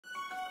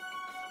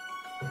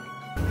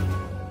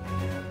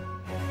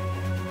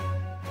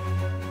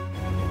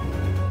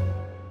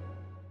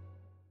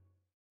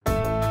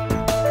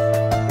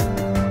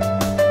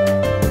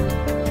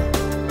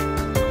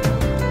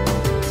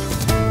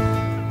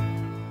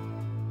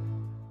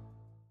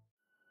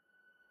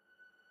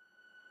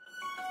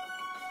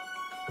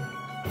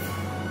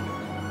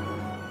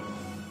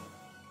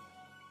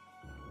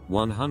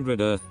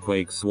100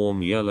 earthquakes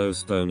swarm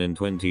Yellowstone in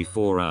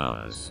 24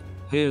 hours.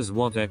 Here's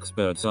what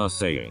experts are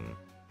saying.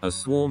 A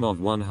swarm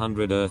of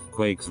 100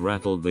 earthquakes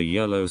rattled the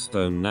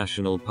Yellowstone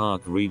National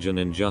Park region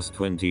in just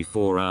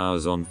 24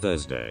 hours on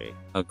Thursday,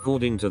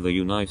 according to the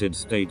United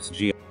States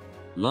Geological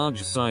Survey.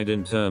 Large side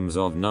in terms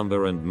of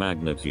number and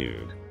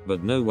magnitude,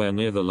 but nowhere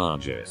near the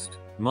largest.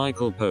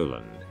 Michael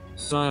Poland,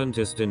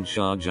 scientist in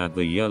charge at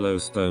the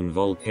Yellowstone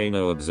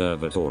Volcano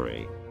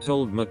Observatory,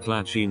 told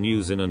McClatchy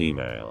News in an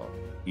email.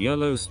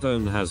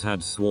 Yellowstone has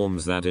had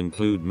swarms that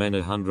include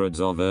many hundreds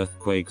of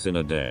earthquakes in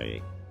a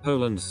day,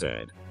 Poland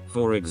said.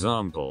 For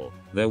example,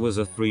 there was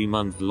a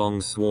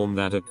 3-month-long swarm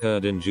that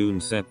occurred in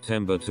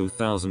June-September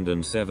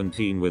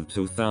 2017 with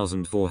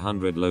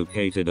 2,400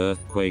 located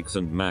earthquakes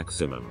and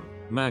maximum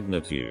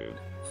magnitude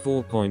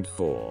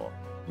 4.4.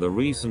 The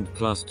recent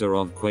cluster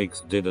of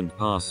quakes didn't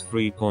pass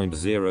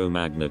 3.0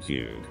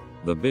 magnitude.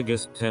 The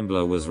biggest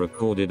trembler was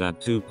recorded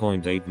at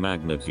 2.8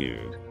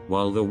 magnitude,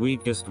 while the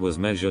weakest was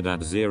measured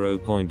at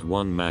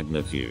 0.1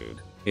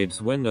 magnitude.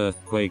 It's when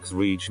earthquakes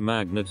reach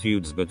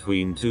magnitudes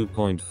between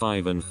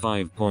 2.5 and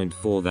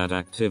 5.4 that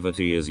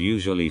activity is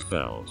usually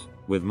felt,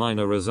 with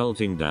minor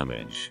resulting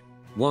damage.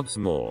 What's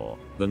more,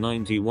 the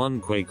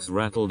 91 quakes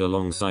rattled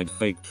alongside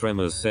fake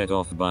tremors set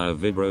off by a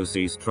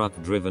vibroseis truck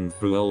driven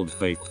through Old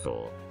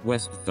Faithful,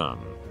 West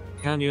Thumb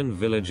Canyon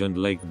Village and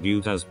Lake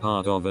Butte as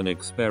part of an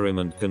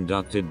experiment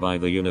conducted by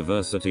the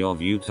University of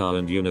Utah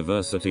and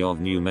University of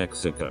New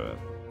Mexico,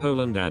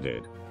 Poland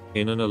added.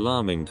 In an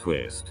alarming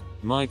twist,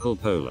 Michael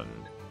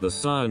Poland, the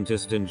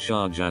scientist in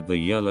charge at the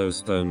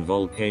Yellowstone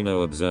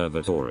Volcano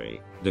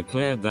Observatory,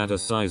 declared that a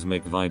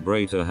seismic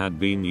vibrator had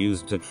been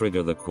used to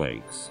trigger the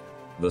quakes.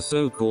 The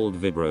so-called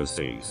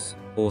vibroseis,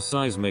 or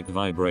seismic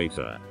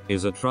vibrator,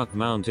 is a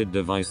truck-mounted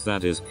device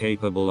that is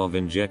capable of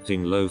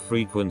injecting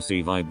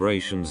low-frequency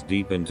vibrations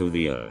deep into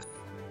the earth.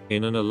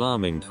 In an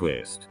alarming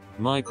twist,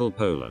 Michael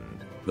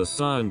Poland, the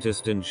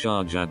scientist in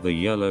charge at the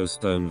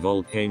Yellowstone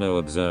Volcano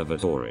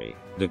Observatory,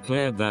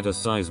 declared that a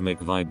seismic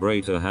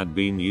vibrator had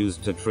been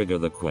used to trigger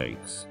the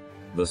quakes.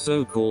 The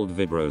so-called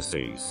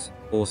vibroseis,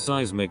 or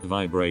seismic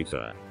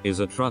vibrator, is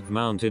a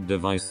truck-mounted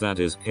device that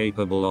is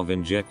capable of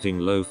injecting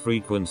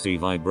low-frequency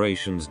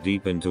vibrations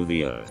deep into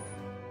the earth.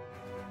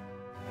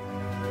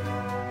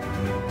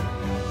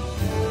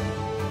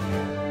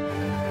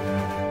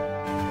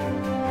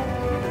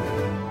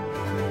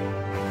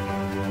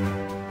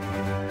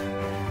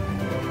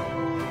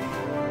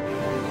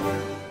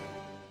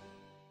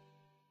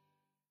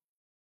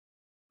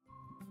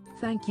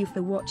 Thank you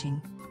for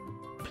watching.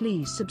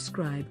 Please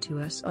subscribe to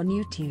us on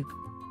YouTube.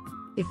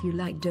 If you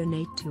like,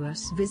 donate to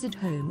us, visit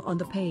home on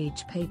the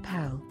page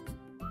PayPal.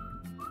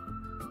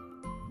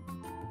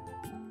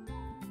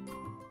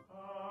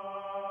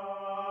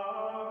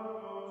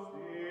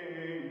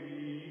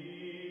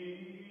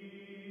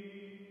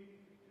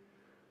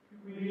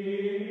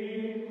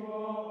 We